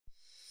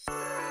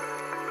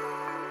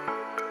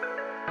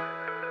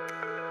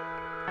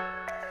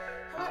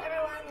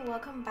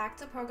welcome back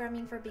to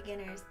Programming for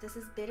Beginners. This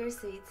is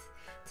Bttersweet.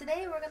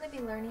 Today we're going to be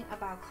learning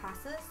about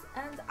classes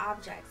and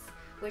objects,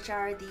 which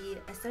are the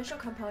essential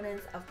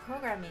components of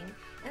programming,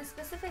 and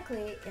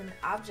specifically in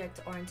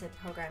object-oriented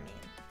programming.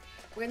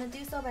 We're going to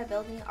do so by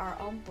building our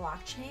own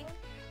blockchain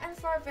and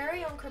for our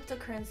very own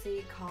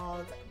cryptocurrency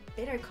called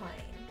Bttercoin.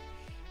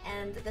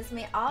 And this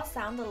may all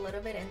sound a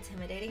little bit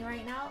intimidating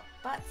right now,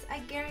 but I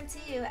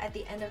guarantee you at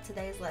the end of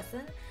today's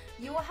lesson,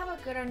 you will have a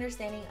good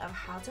understanding of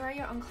how to write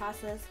your own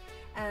classes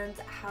and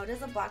how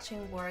does a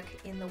blockchain work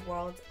in the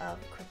world of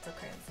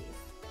cryptocurrencies.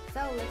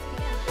 So let's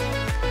begin.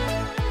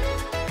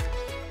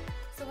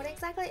 So what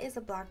exactly is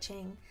a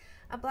blockchain?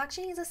 A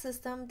blockchain is a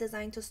system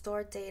designed to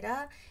store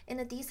data in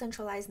a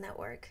decentralized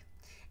network.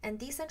 And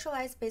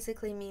decentralized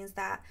basically means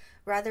that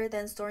rather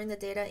than storing the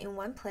data in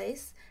one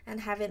place and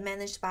have it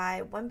managed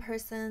by one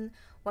person,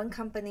 one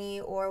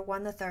company, or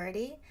one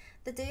authority,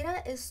 the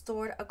data is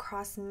stored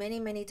across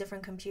many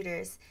different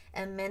computers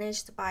and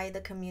managed by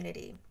the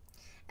community.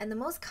 And the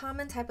most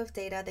common type of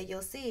data that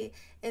you'll see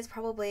is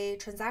probably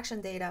transaction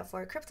data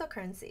for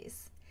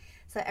cryptocurrencies.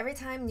 So every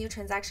time new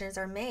transactions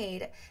are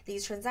made,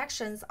 these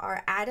transactions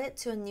are added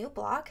to a new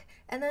block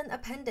and then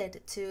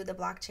appended to the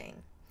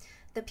blockchain.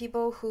 The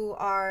people who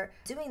are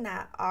doing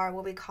that are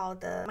what we call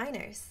the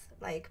miners,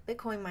 like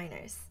Bitcoin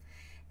miners.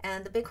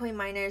 And the Bitcoin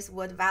miners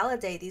would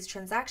validate these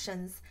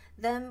transactions,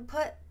 then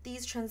put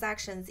these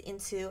transactions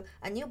into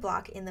a new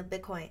block in the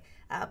Bitcoin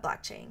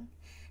blockchain.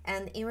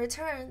 And in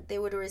return, they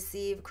would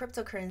receive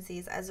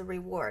cryptocurrencies as a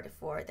reward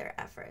for their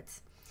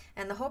efforts.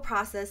 And the whole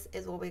process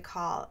is what we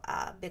call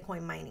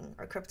Bitcoin mining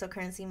or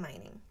cryptocurrency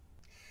mining.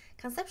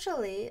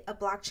 Conceptually, a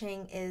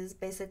blockchain is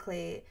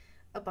basically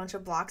a bunch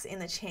of blocks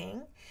in a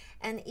chain,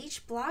 and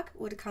each block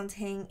would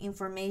contain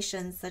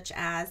information such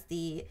as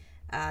the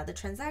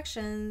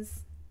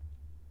transactions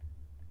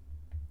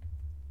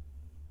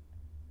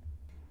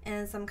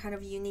and some kind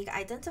of unique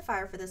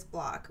identifier for this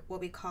block,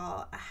 what we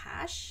call a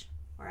hash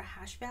or a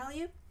hash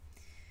value,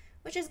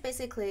 which is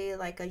basically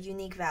like a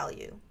unique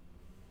value.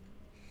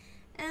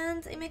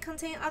 And it may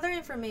contain other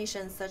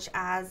information such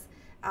as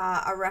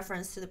a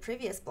reference to the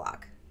previous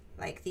block,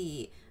 like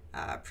the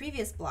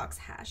previous block's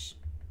hash.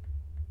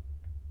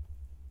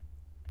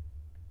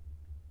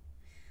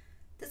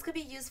 This could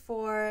be used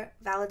for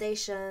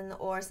validation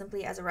or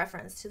simply as a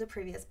reference to the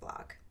previous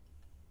block.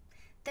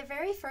 The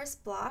very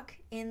first block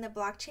in the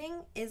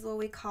blockchain is what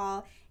we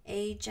call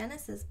a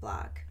genesis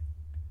block.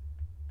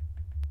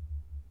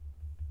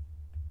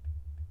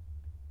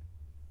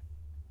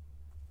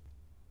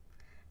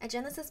 A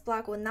genesis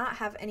block will not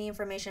have any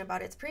information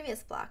about its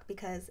previous block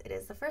because it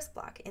is the first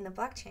block in the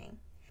blockchain.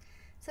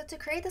 So to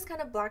create this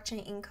kind of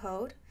blockchain in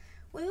code,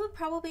 we would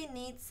probably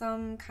need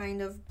some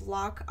kind of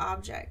block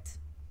object.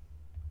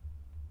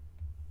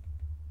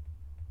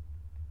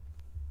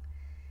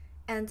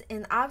 And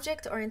in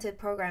object-oriented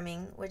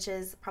programming, which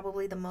is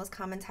probably the most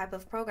common type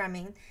of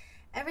programming,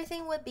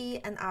 everything would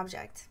be an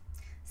object.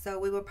 So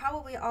we would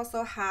probably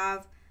also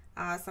have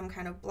some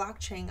kind of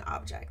blockchain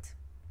object.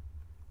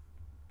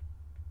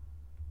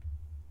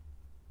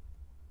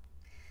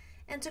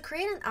 And to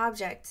create an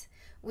object,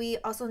 we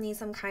also need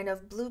some kind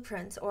of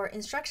blueprint or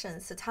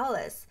instructions to tell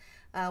us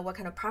what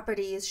kind of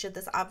properties should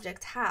this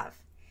object have.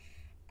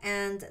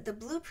 And the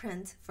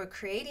blueprint for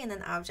creating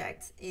an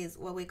object is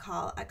what we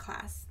call a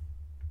class.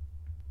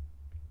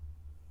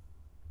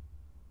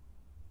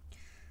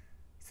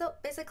 So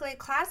basically,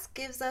 class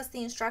gives us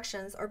the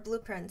instructions or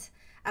blueprint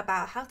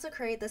about how to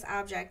create this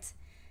object,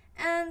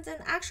 and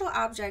an actual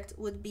object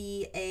would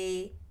be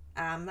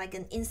like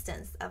an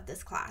instance of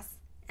this class.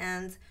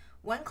 And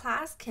one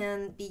class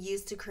can be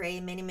used to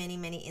create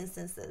many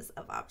instances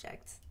of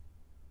objects.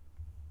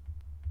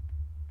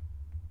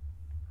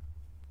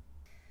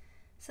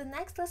 So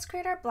next, let's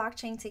create our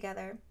blockchain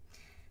together.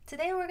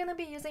 Today we're going to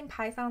be using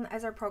Python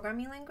as our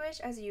programming language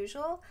as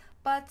usual,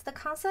 but the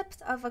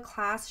concept of a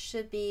class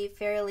should be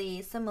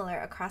fairly similar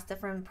across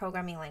different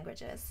programming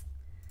languages.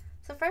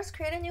 So first,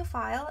 create a new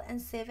file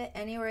and save it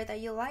anywhere that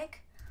you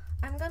like.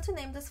 I'm going to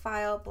name this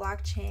file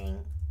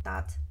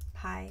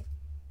blockchain.py.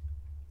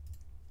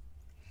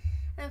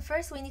 And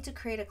first we need to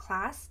create a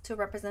class to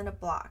represent a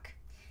block.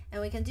 And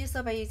we can do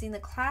so by using the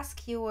class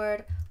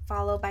keyword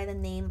followed by the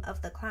name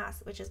of the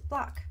class, which is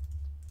block,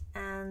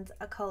 and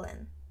a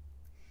colon.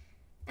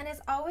 And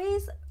it's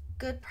always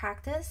good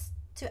practice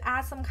to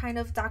add some kind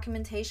of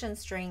documentation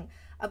string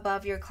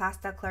above your class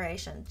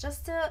declaration,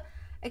 just to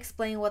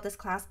explain what this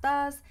class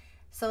does,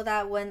 so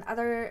that when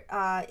other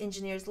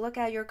engineers look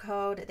at your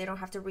code, they don't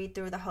have to read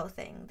through the whole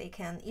thing. They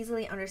can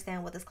easily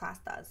understand what this class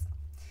does.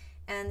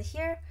 And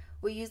here,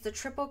 we use the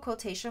triple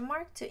quotation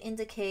mark to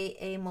indicate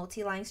a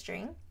multi-line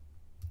string.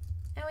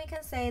 And we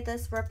can say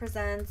this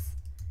represents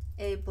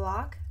a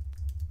block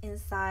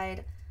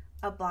inside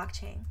a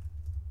blockchain.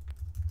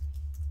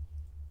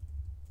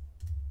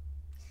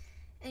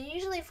 And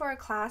usually for a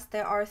class,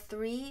 there are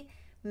three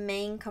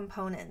main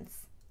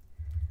components.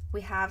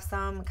 We have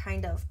some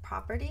kind of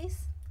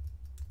properties,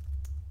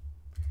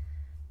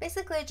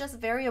 basically just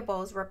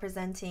variables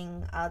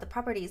representing the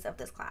properties of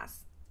this class.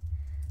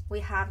 we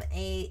have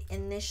a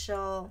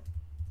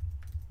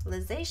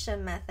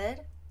initialization method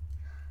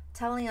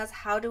telling us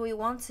how do we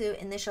want to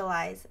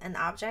initialize an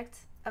object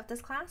of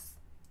this class.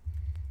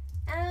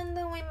 And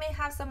then we may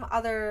have some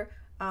other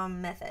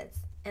methods.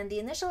 And the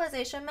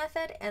initialization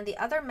method and the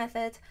other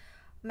methods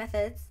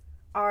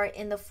are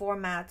in the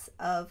format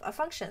of a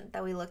function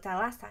that we looked at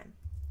last time.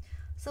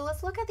 So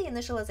let's look at the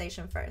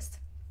initialization first.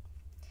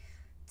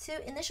 To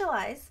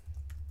initialize,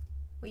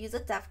 we use a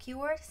def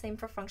keyword, same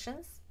for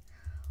functions,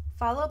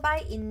 followed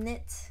by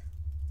init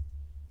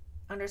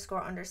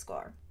underscore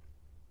underscore.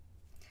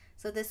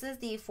 So this is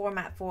the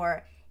format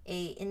for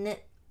a init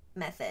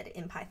method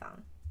in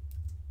Python.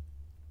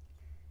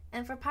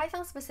 And for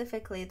Python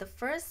specifically, the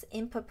first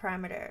input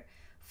parameter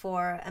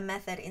for a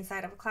method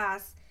inside of a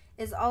class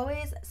is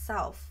always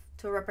self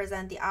to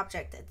represent the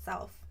object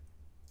itself.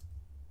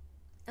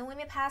 And we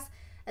may pass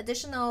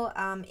additional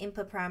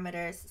input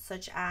parameters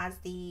such as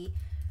the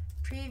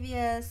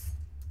previous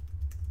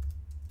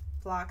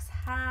block's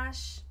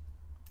hash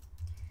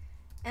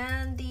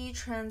and the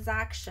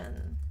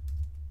transaction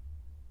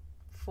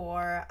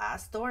for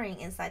storing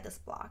inside this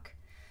block.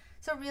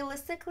 So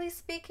realistically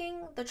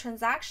speaking, the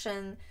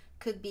transaction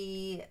could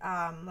be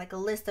like a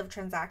list of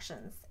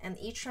transactions, and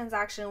each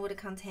transaction would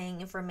contain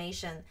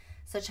information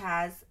such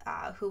as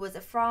who was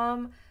it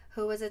from,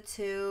 who was it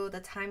to,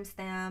 the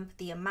timestamp,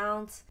 the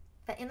amount.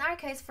 But in our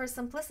case, for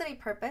simplicity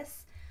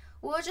purpose,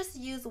 we'll just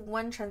use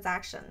one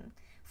transaction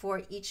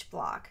for each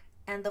block,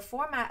 and the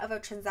format of a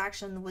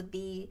transaction would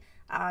be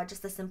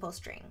just a simple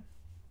string.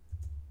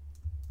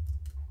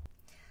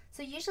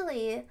 So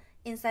usually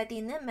inside the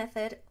init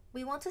method,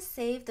 we want to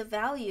save the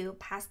value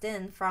passed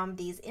in from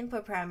these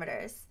input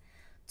parameters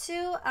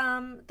to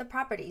the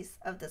properties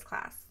of this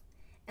class.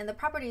 And the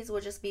properties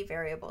will just be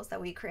variables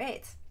that we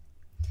create.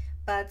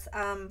 But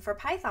for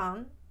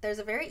Python, there's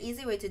a very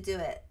easy way to do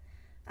it.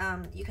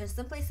 You can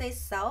simply say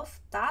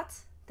self dot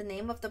the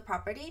name of the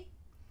property,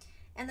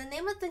 and the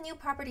name of the new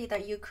property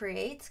that you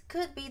create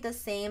could be the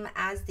same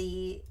as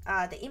the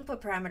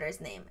input parameter's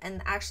name.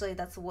 And actually,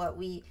 that's what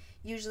we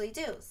usually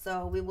do.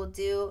 So we will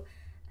do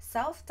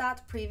self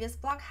dot previous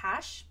block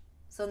hash.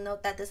 So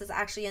note that this is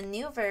actually a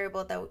new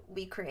variable that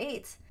we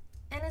create,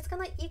 and it's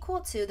going to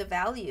equal to the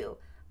value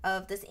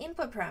of this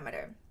input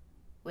parameter,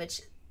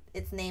 which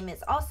its name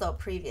is also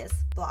previous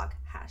block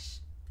hash.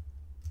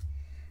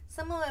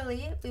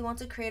 Similarly, we want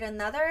to create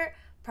another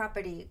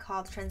property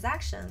called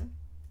transaction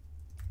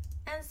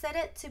and set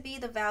it to be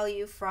the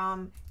value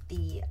from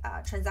the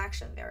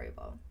transaction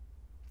variable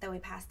that we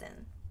passed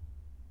in.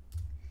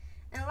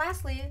 And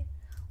lastly,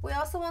 we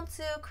also want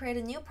to create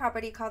a new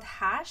property called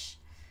hash,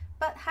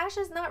 but hash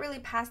is not really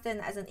passed in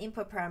as an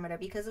input parameter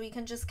because we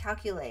can just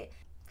calculate.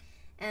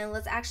 And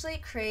let's actually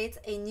create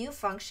a new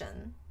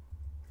function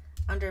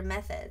under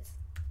methods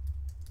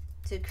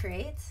to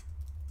create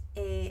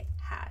a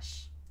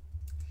hash.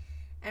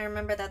 And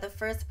remember that the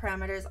first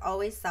parameter is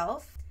always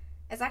self.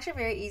 It's actually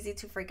very easy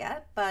to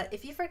forget, but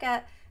if you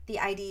forget, the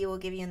IDE will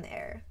give you an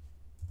error.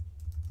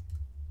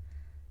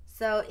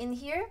 So in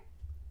here,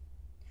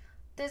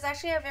 there's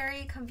actually a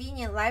very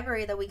convenient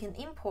library that we can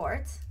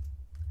import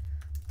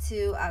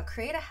to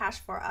create a hash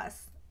for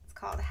us. It's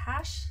called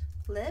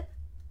hashlib.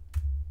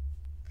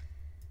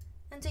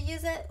 And to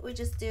use it, we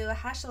just do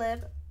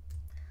hashlib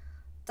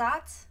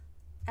dot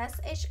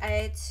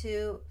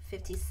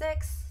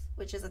sha256,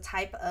 which is a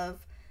type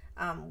of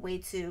way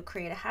to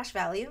create a hash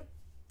value.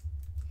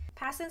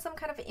 Pass in some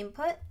kind of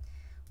input.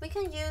 We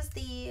can use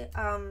the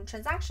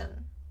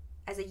transaction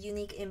as a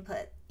unique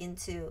input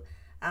into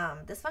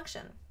this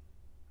function.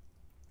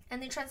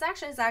 And the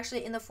transaction is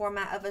actually in the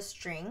format of a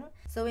string,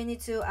 so we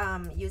need to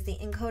use the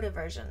encoded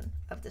version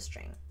of the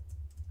string.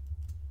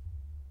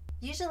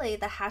 Usually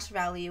the hash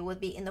value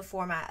would be in the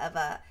format of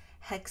a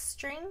hex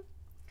string.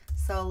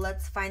 So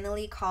let's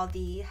finally call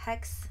the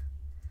hex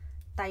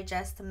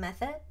digest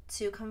method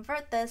to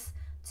convert this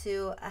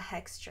to a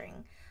hex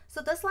string.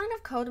 So this line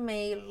of code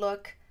may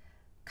look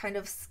kind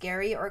of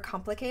scary or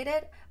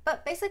complicated,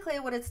 but basically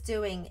what it's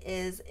doing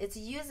is it's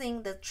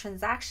using the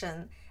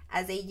transaction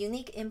as a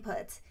unique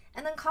input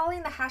and then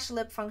calling the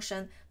hashlib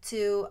function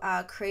to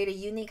create a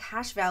unique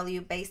hash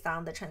value based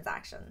on the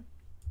transaction.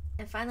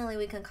 And finally,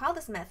 we can call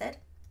this method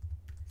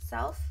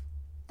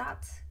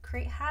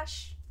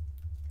self.createHash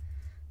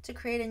to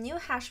create a new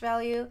hash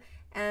value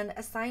and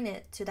assign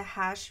it to the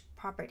hash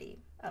property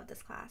of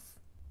this class.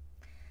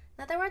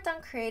 Now that we're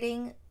done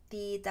creating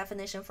the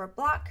definition for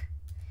block,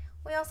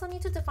 we also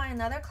need to define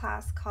another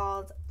class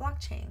called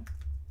blockchain.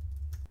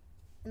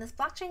 In this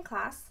blockchain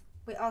class,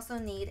 we also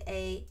need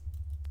a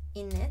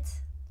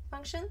init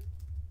function,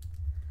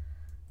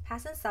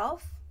 pass in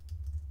self,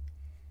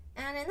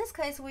 and in this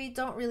case we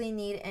don't really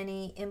need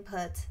any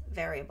input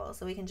variable,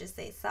 so we can just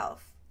say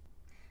self.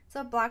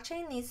 So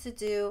blockchain needs to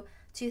do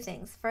two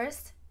things.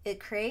 First, it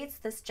creates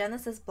this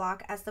genesis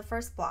block as the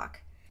first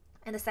block,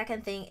 and the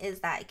second thing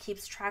is that it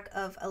keeps track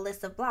of a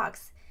list of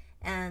blocks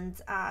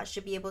and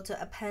should be able to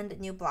append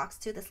new blocks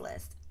to this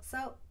list.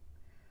 So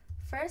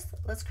first,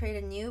 let's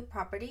create a new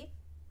property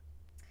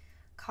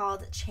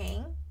called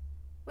chain,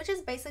 which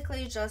is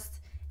basically just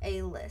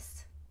a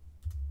list.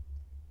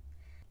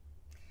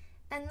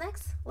 And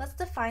next, let's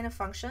define a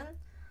function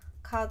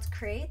called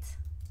create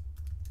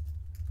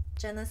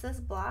Genesis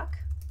block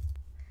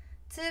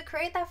to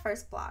create that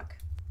first block.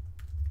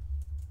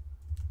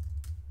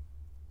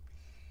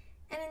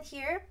 And in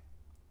here,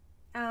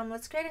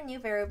 let's create a new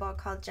variable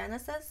called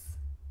Genesis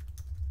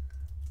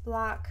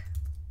block.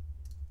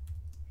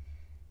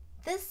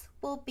 This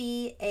will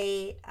be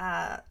a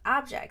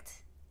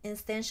object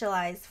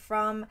instantialized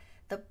from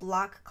the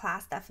block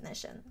class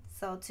definition.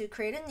 So to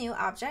create a new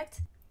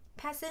object,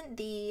 pass in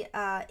the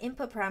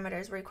input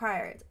parameters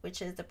required,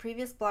 which is the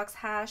previous block's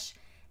hash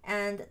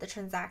and the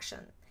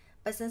transaction.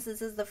 But since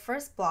this is the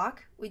first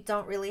block, we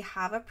don't really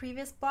have a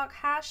previous block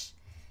hash.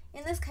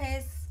 In this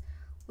case,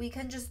 we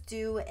can just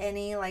do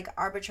any like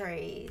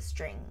arbitrary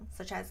string,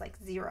 such as like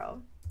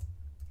 0.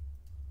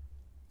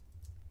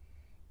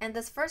 And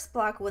this first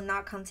block would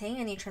not contain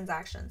any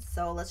transactions.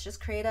 So let's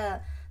just create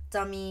a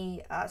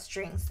dummy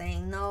string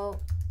saying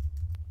no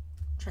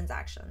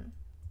transaction.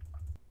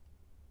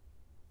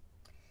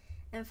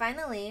 And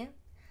finally,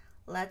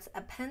 let's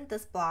append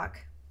this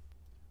block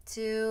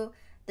to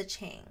the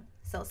chain.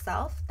 So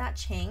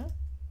self.chain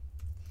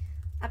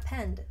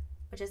append,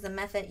 which is the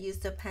method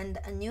used to append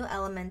a new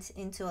element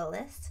into a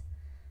list,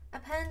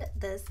 append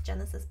this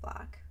Genesis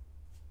block.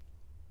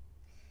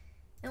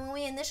 And when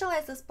we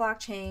initialize this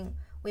blockchain,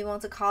 we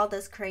want to call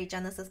this create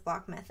Genesis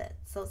block method.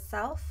 So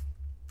self.create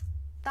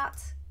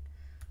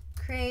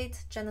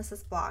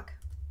Genesis block.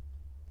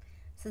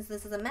 Since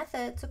this is a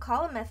method, to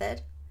call a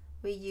method,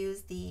 we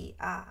use the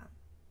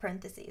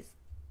parentheses.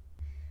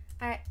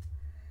 All right,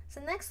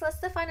 so next let's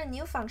define a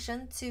new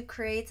function to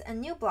create a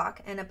new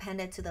block and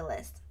append it to the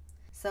list.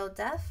 So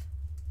def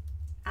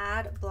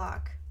add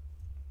block.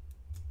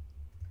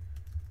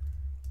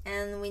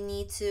 And we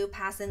need to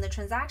pass in the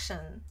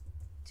transaction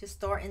to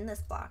store in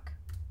this block.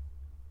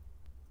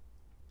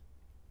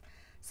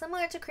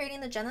 Similar to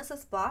creating the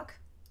Genesis block,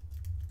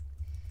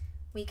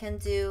 we can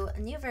do a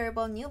new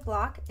variable, new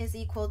block is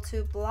equal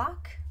to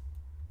block.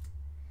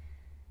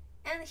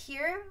 And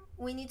here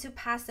we need to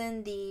pass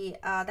in the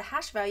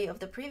hash value of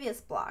the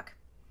previous block.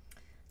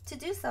 To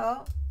do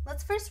so,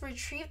 let's first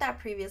retrieve that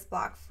previous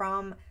block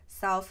from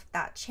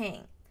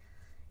self.chain.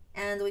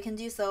 And we can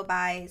do so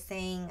by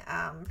saying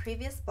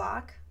previous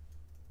block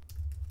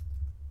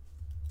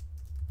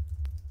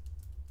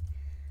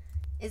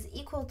is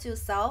equal to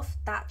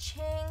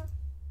self.chain.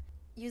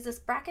 Use this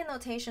bracket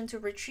notation to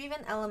retrieve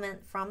an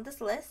element from this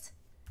list.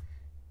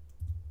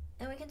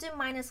 And we can do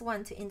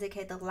 -1 to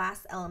indicate the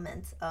last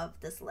element of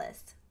this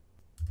list.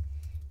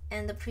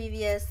 And the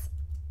previous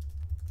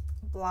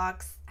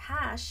block's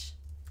hash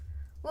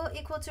will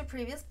equal to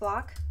previous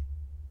block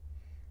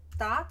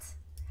dot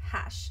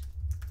hash.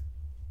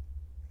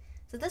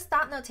 So this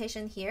dot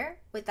notation here,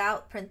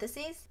 without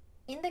parentheses,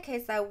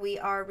 indicates that we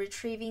are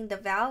retrieving the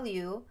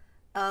value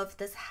of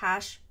this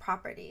hash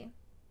property.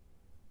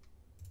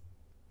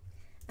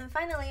 And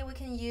finally, we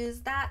can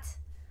use that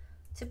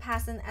to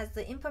pass in as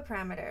the input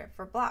parameter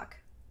for block.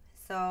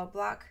 So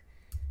block,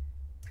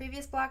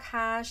 previous block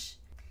hash,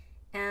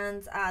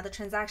 and the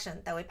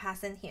transaction that we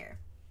pass in here.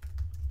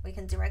 We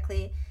can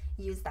directly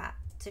use that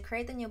to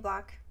create the new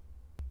block.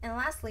 And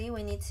lastly,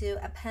 we need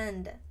to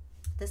append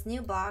this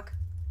new block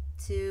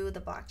to the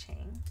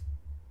blockchain.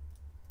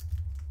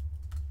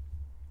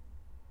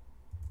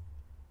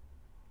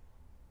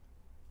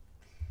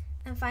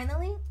 And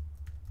finally,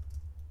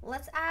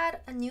 let's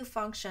add a new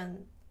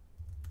function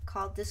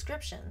called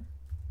description.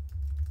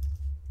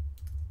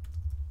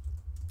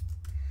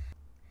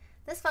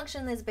 This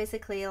function is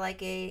basically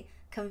like a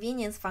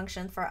convenience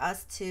function for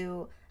us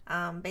to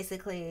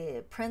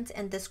basically print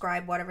and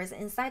describe whatever is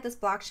inside this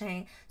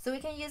blockchain, so we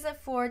can use it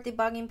for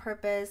debugging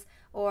purpose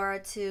or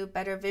to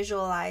better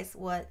visualize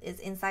what is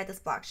inside this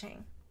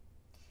blockchain.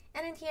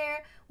 And in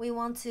here, we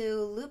want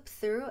to loop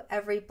through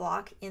every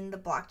block in the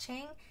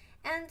blockchain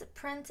and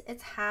print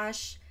its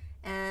hash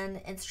and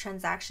its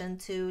transaction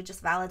to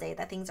just validate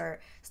that things are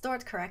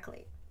stored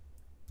correctly.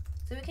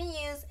 So we can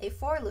use a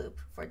for loop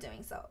for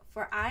doing so.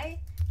 For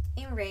I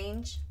in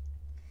range,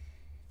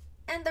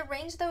 and the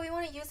range that we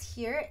want to use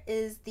here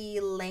is the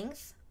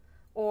length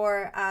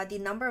or the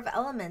number of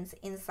elements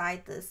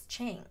inside this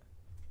chain.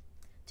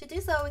 To do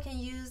so, we can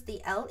use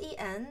the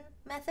len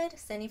method,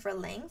 standing for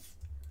length,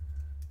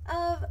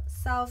 of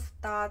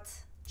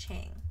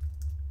self.chain.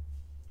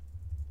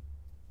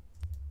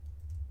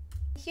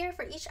 Here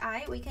for each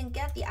I, we can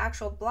get the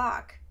actual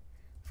block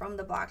from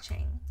the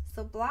blockchain.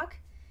 So block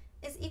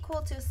is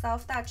equal to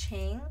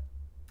self.chain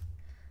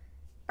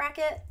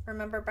bracket.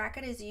 Remember,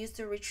 bracket is used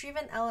to retrieve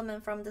an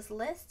element from this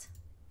list,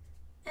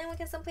 and we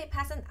can simply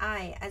pass an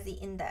I as the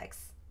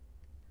index.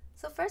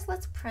 So first,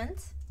 let's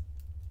print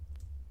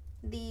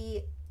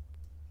the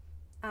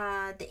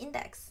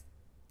index.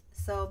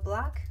 So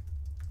block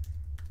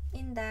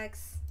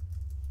index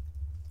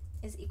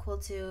is equal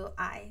to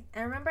I.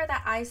 And remember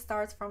that I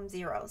starts from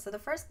 0. So the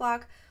first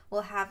block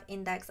will have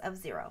index of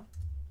 0.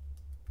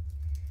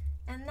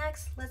 And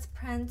next, let's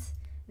print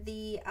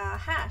the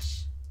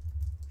hash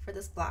for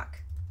this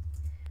block,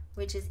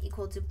 which is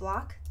equal to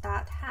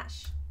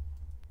block.hash.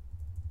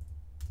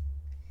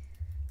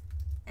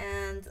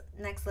 And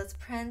next, let's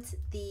print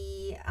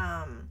the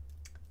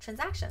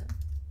transaction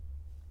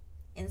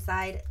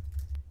inside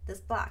this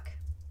block,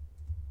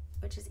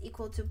 which is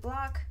equal to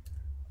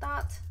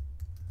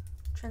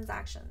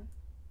block.transaction.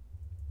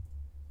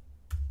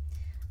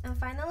 And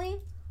finally,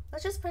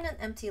 let's just print an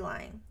empty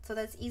line so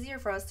that's easier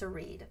for us to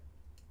read.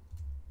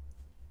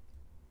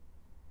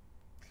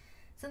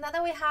 So now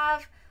that we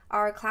have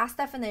our class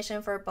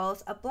definition for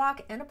both a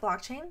block and a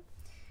blockchain,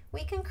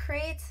 we can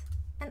create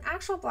an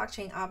actual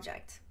blockchain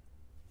object.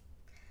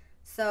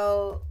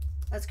 So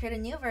let's create a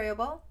new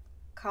variable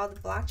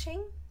called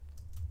blockchain,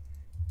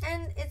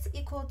 and it's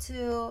equal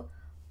to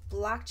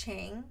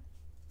blockchain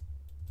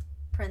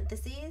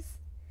parentheses.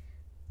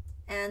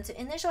 And to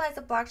initialize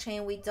the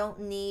blockchain, we don't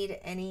need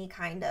any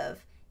kind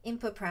of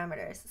input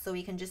parameters, so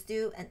we can just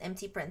do an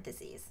empty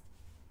parentheses.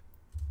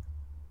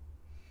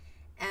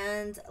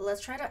 And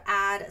let's try to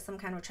add some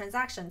kind of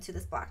transaction to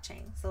this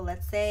blockchain. So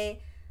let's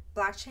say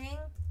blockchain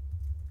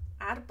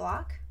add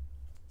block.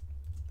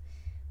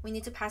 We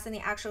need to pass in the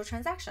actual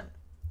transaction.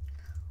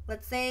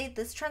 Let's say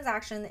this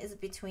transaction is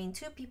between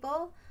two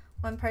people,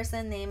 one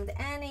person named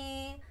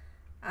Annie,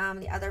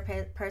 the other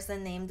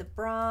person named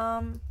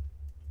Brom.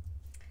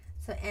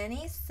 So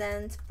Annie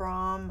sent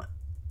Brom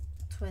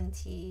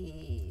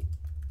 20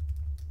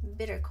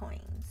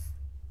 Bttercoins.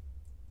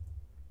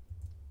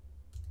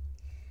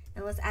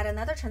 And let's add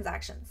another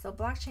transaction. So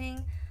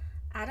blockchain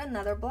add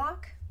another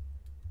block.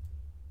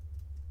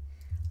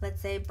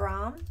 Let's say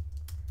Brom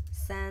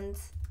sent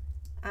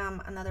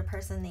another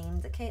person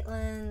named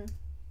Caitlin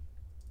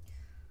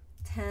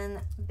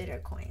 10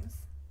 Bttercoins.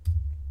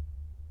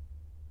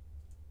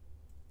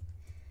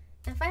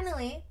 And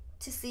finally,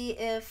 to see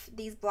if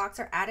these blocks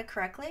are added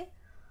correctly,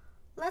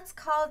 let's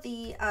call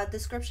the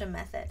description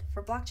method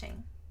for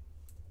blockchain.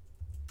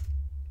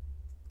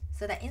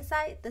 So that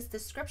inside this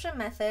description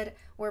method,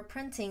 we're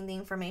printing the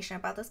information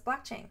about this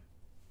blockchain.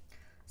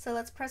 So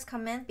let's press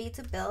Command B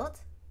to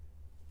build.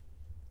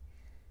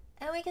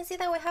 And we can see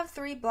that we have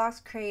 3 blocks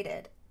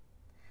created.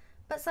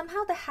 But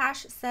somehow the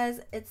hash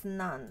says it's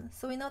none.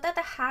 So we know that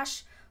the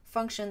hash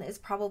function is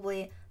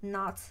probably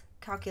not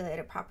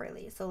calculated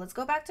properly. So let's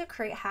go back to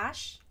create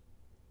hash.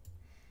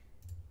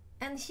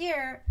 And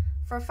here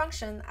for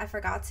function, I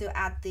forgot to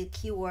add the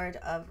keyword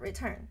of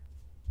return.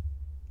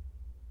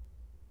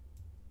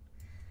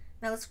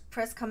 Now let's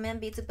press Command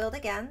B to build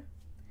again.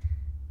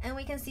 And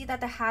we can see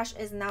that the hash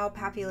is now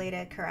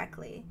populated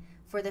correctly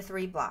for the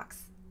 3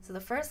 blocks. So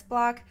the first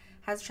block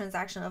has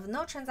transaction of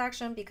no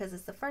transaction because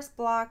it's the first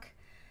block.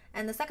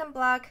 And the second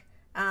block,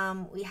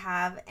 we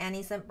have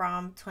Annie sent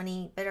Brom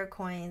 20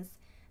 Bttercoins.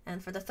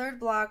 And for the third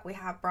block, we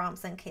have Brom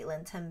sent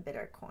Caitlin 10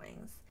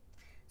 Bttercoins.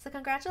 So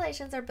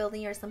congratulations on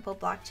building your simple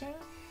blockchain.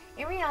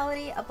 In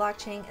reality, a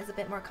blockchain is a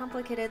bit more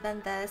complicated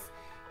than this.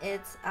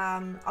 It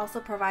also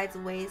provides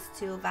ways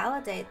to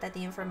validate that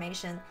the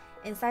information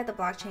inside the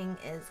blockchain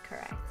is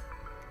correct.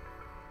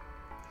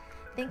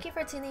 Thank you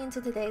for tuning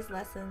into today's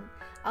lesson.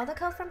 All the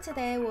code from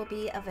today will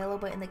be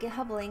available in the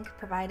GitHub link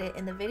provided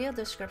in the video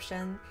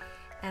description.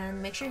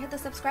 And make sure you hit the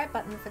subscribe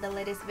button for the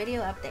latest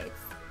video updates.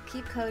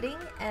 Keep coding,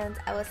 and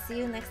I will see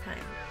you next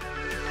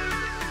time.